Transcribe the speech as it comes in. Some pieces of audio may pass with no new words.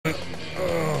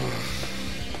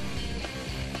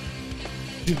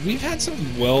Dude, we've had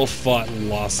some well-fought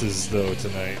losses though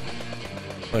tonight.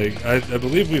 Like I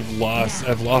believe we've lost.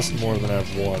 I've lost more than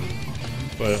I've won,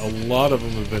 but a lot of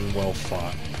them have been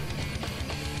well-fought.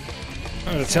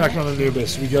 All right, attack on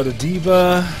Anubis. We got a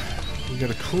Diva. We got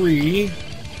a Kree.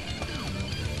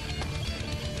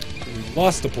 We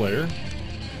lost a player.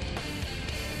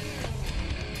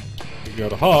 We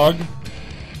got a Hog.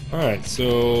 All right,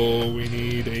 so we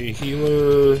need a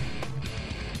healer.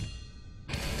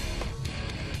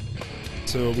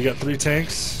 So we got 3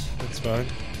 tanks. That's fine.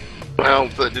 Well,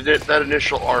 that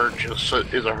initial arch is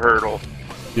a hurdle.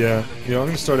 Yeah, I'm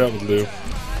gonna start out with Lu.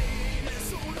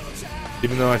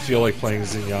 Even though I feel like playing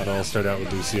Zenyatta, I'll start out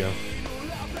with Lucio.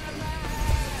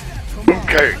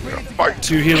 Okay, fight.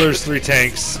 2 healers, 3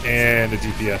 tanks, and a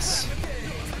DPS.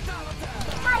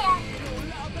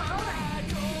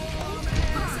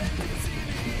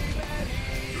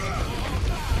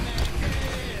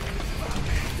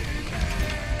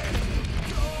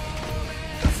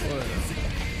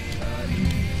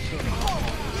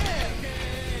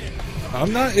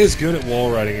 I'm not as good at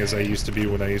wall riding as I used to be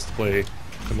when I used to play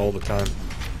them all the time.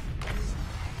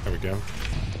 There we go.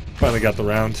 Finally got the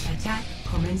round. Attack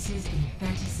commences in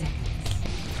 30 seconds.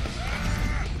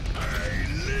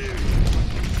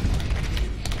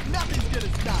 Nothing's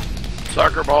gonna stop.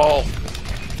 Soccer ball.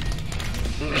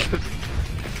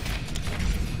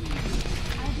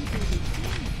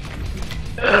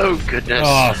 Oh goodness.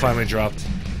 Oh, finally dropped.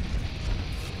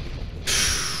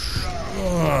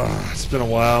 Oh, it's been a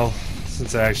while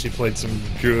since I actually played some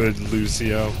good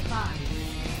Lucio. 5,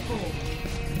 4,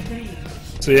 3.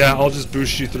 So yeah, I'll just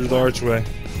boost you through the archway.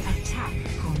 Attack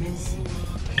commencing.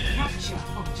 Capture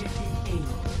objective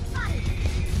A.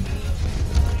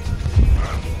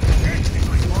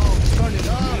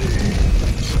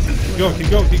 Keep going, keep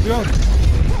going, keep going.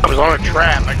 I was on a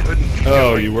trap. I couldn't. keep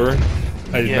Oh, going. you were?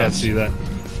 I did not Yes. see that.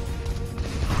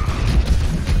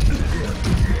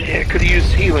 Yeah, could have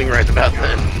used healing right about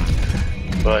then.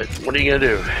 But what are you gonna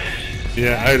do?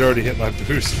 Yeah, I had already hit my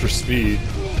boost for speed.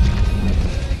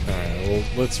 Alright, well,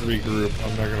 let's regroup.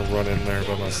 I'm not gonna run in there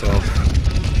by myself.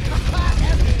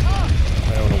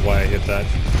 I don't know why I hit that.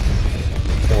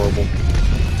 Horrible.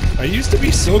 I used to be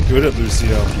so good at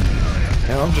Lucio.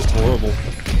 Now I'm just horrible.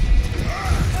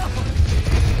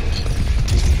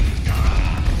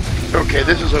 Okay,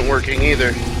 this isn't working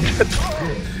either.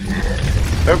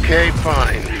 Okay,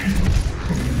 fine.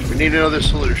 We need another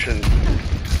solution.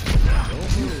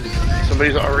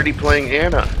 Somebody's already playing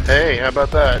Anna. Hey, how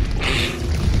about that?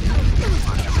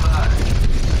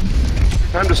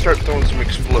 Time to start throwing some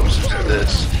explosives at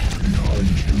this.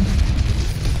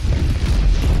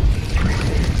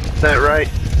 Is that right?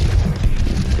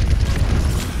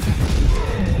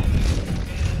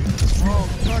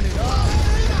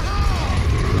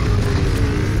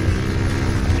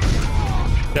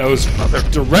 That was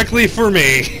directly for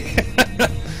me.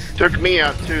 Took me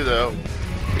out too, though.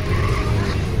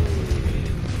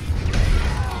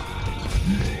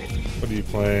 What are you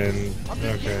playing?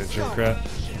 Okay, Junkrat.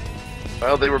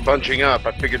 Well, they were bunching up.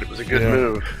 I figured it was a good Yeah.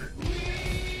 move.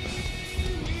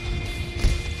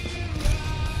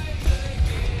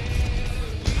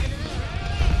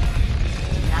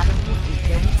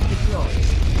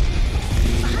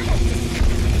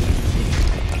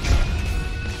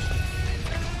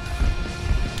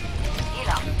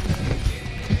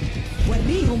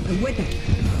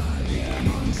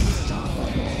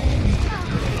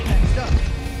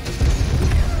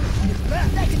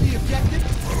 Second the objective.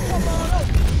 Come on over.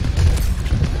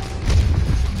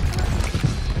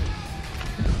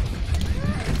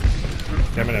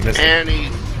 Damn it, I missed it. And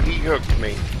he hooked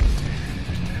me.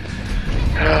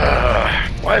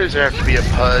 Why does there have to be a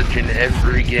pudge in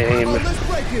every game? Let's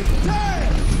break it.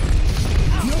 Damn!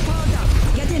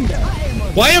 Get in there.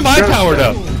 Why am I powered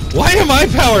up? Why am I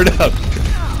powered up?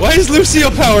 Why is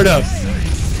Lucio powered up?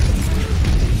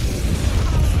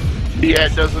 Yeah,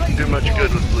 it doesn't do much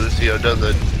good with Lucio, does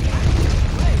it?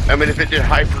 I mean, if it did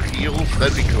hyper heals,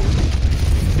 that'd be cool.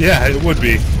 Yeah, it would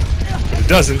be. But it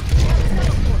doesn't.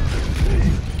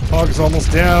 Hog's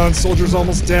almost down. Soldier's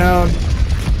almost down.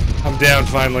 I'm down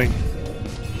finally.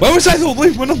 Why was I the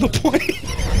only one on the point?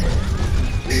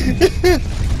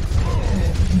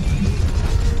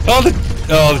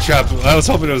 Oh, the trap. I was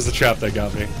hoping it was the trap that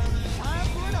got me.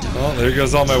 Well, there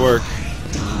goes all my work.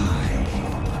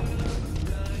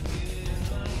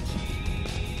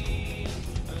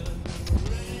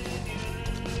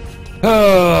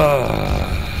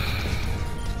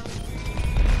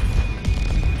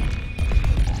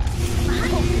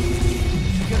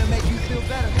 Gonna make you feel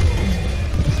better.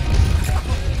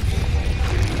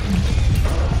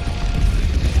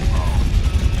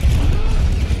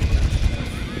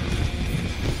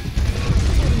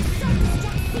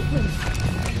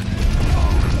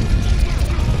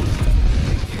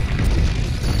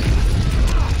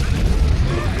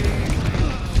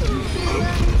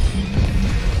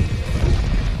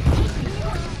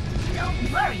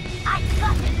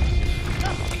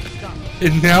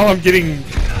 And now I'm getting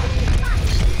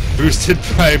boosted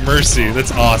by Mercy.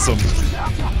 That's awesome.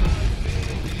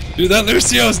 Dude, that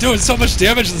Lucio is doing so much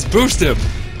damage. Let's boost him.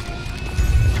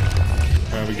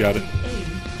 Alright, we got it.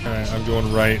 Alright, I'm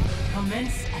going right.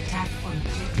 Commence attack on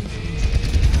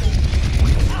objective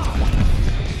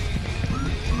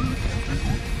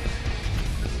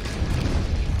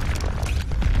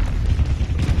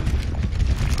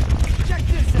Check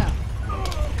this out.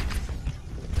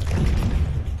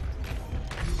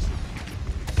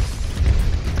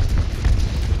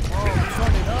 Oh,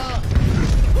 turn it up.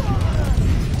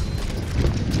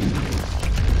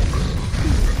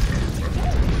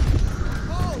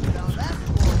 Oh, now that's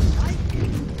more like.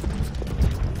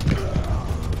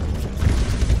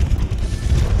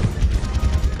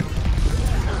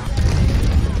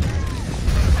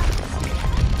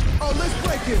 Oh, let's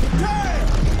break it.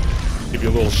 Damn! Give you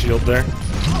a little shield there.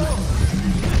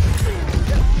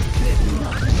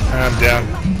 I'm down.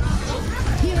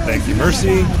 Thank you,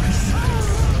 Mercy.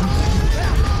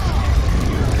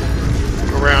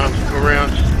 Go around, go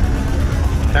around.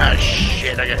 Ah,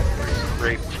 shit, I got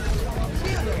raped.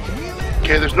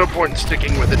 Okay, there's no point in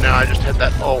sticking with it now. I just had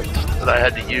that ult that I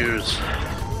had to use.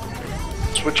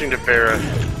 Switching to Pharah.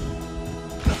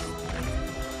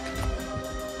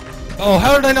 Oh,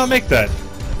 how did I not make that?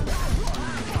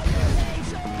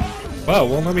 Wow,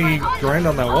 won't let me grind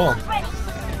on that wall.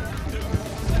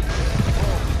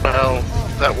 Well,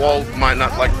 that wall might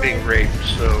not like being raped,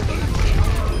 so...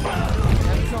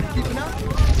 Having trouble keeping up?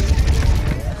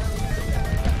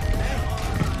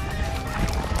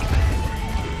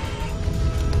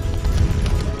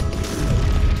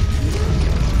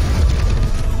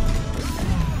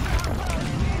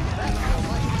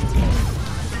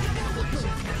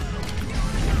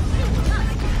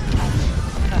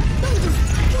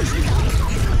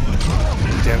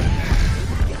 Damn it.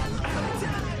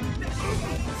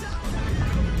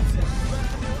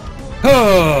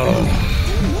 Oh!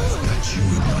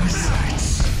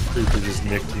 Creeper just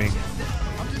nicked me.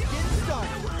 I'm just getting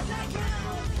started.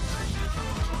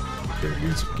 Can't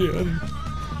use again. I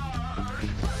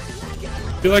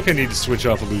feel like I need to switch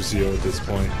off of Lucio at this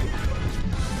point.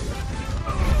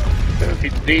 If you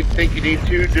think you need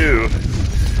to, do.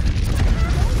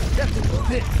 That's a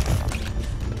bit.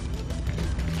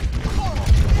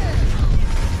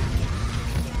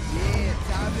 Yeah,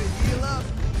 time to heal up.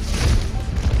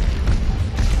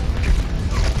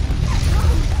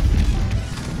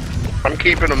 I'm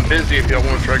keeping them busy if y'all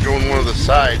want to try going one of the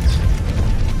sides.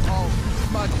 Oh, this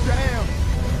is my jam.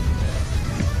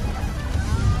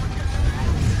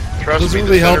 It Trust doesn't me,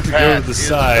 really the help center to go to path the is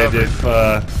side covered. if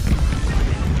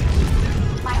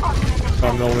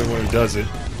I'm the only one who does it.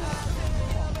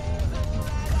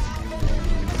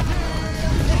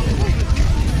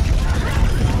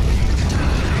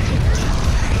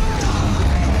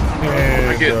 When I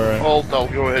And, get alright. ult, I'll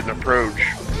go ahead and approach.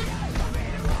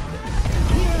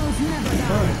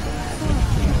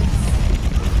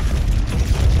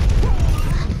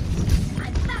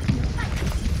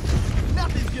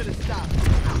 Nothing's gonna stop me.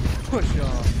 Push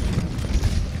on.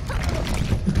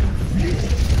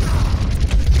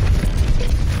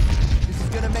 This is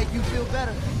gonna make you feel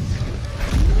better.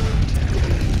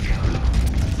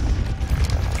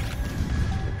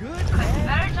 Good.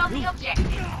 Converge on the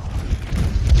objective.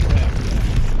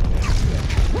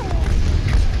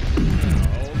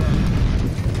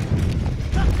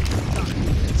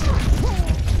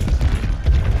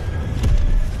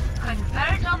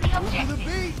 Converge on the To the objective.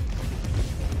 beat.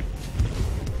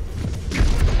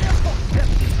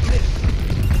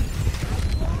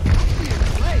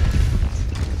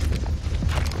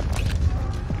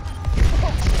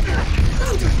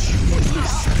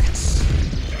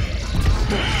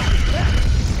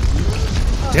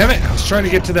 Damn it! I was trying to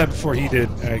get to that before he did.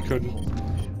 I couldn't.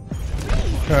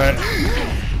 Alright.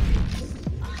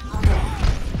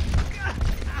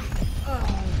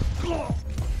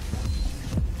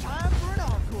 Time for an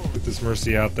encore. Get this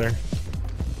Mercy out there.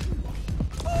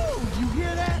 Oh, you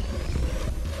hear that?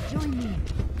 Join me.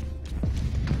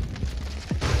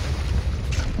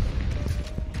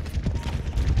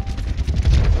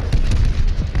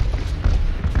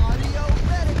 Audio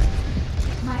ready.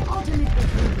 My ultimate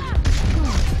is ready.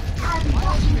 Good. I'll be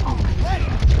watching over. Ready.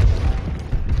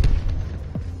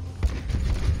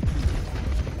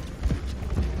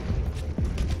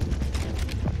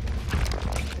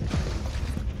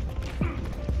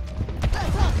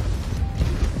 That's up.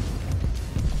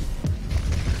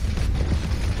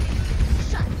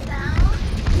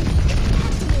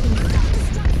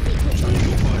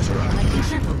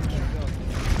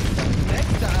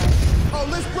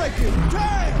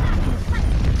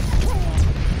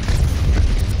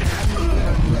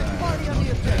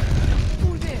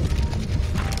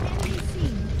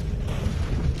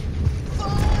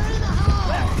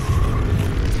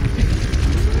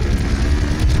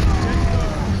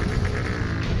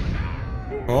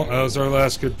 That was our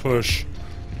last good push.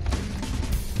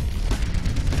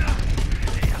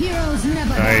 Heroes never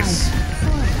Nice. die.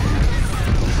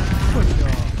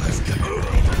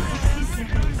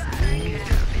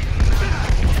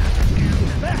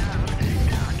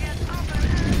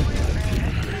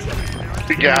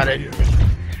 We got it.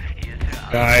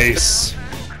 Nice.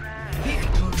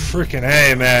 Freaking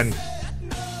A, man.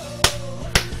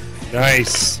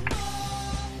 Nice.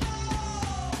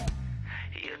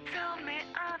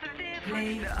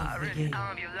 Play of the game.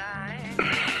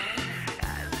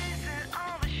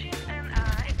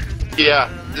 Yeah,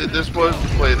 this was the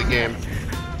play of the game.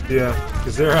 Yeah,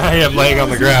 because there I am laying on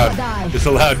the ground. This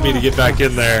allowed me to get back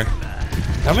in there.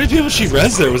 How many people she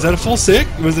res there? Was that a full six?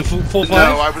 Was it full five?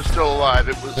 No, I was still alive.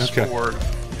 It was Okay. 4.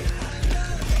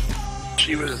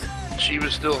 She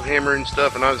was still hammering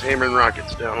stuff, and I was hammering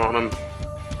rockets down on them.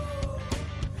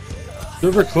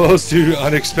 Server closed due to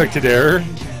unexpected error?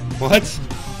 What?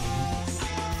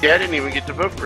 Yeah, I didn't even get to vote for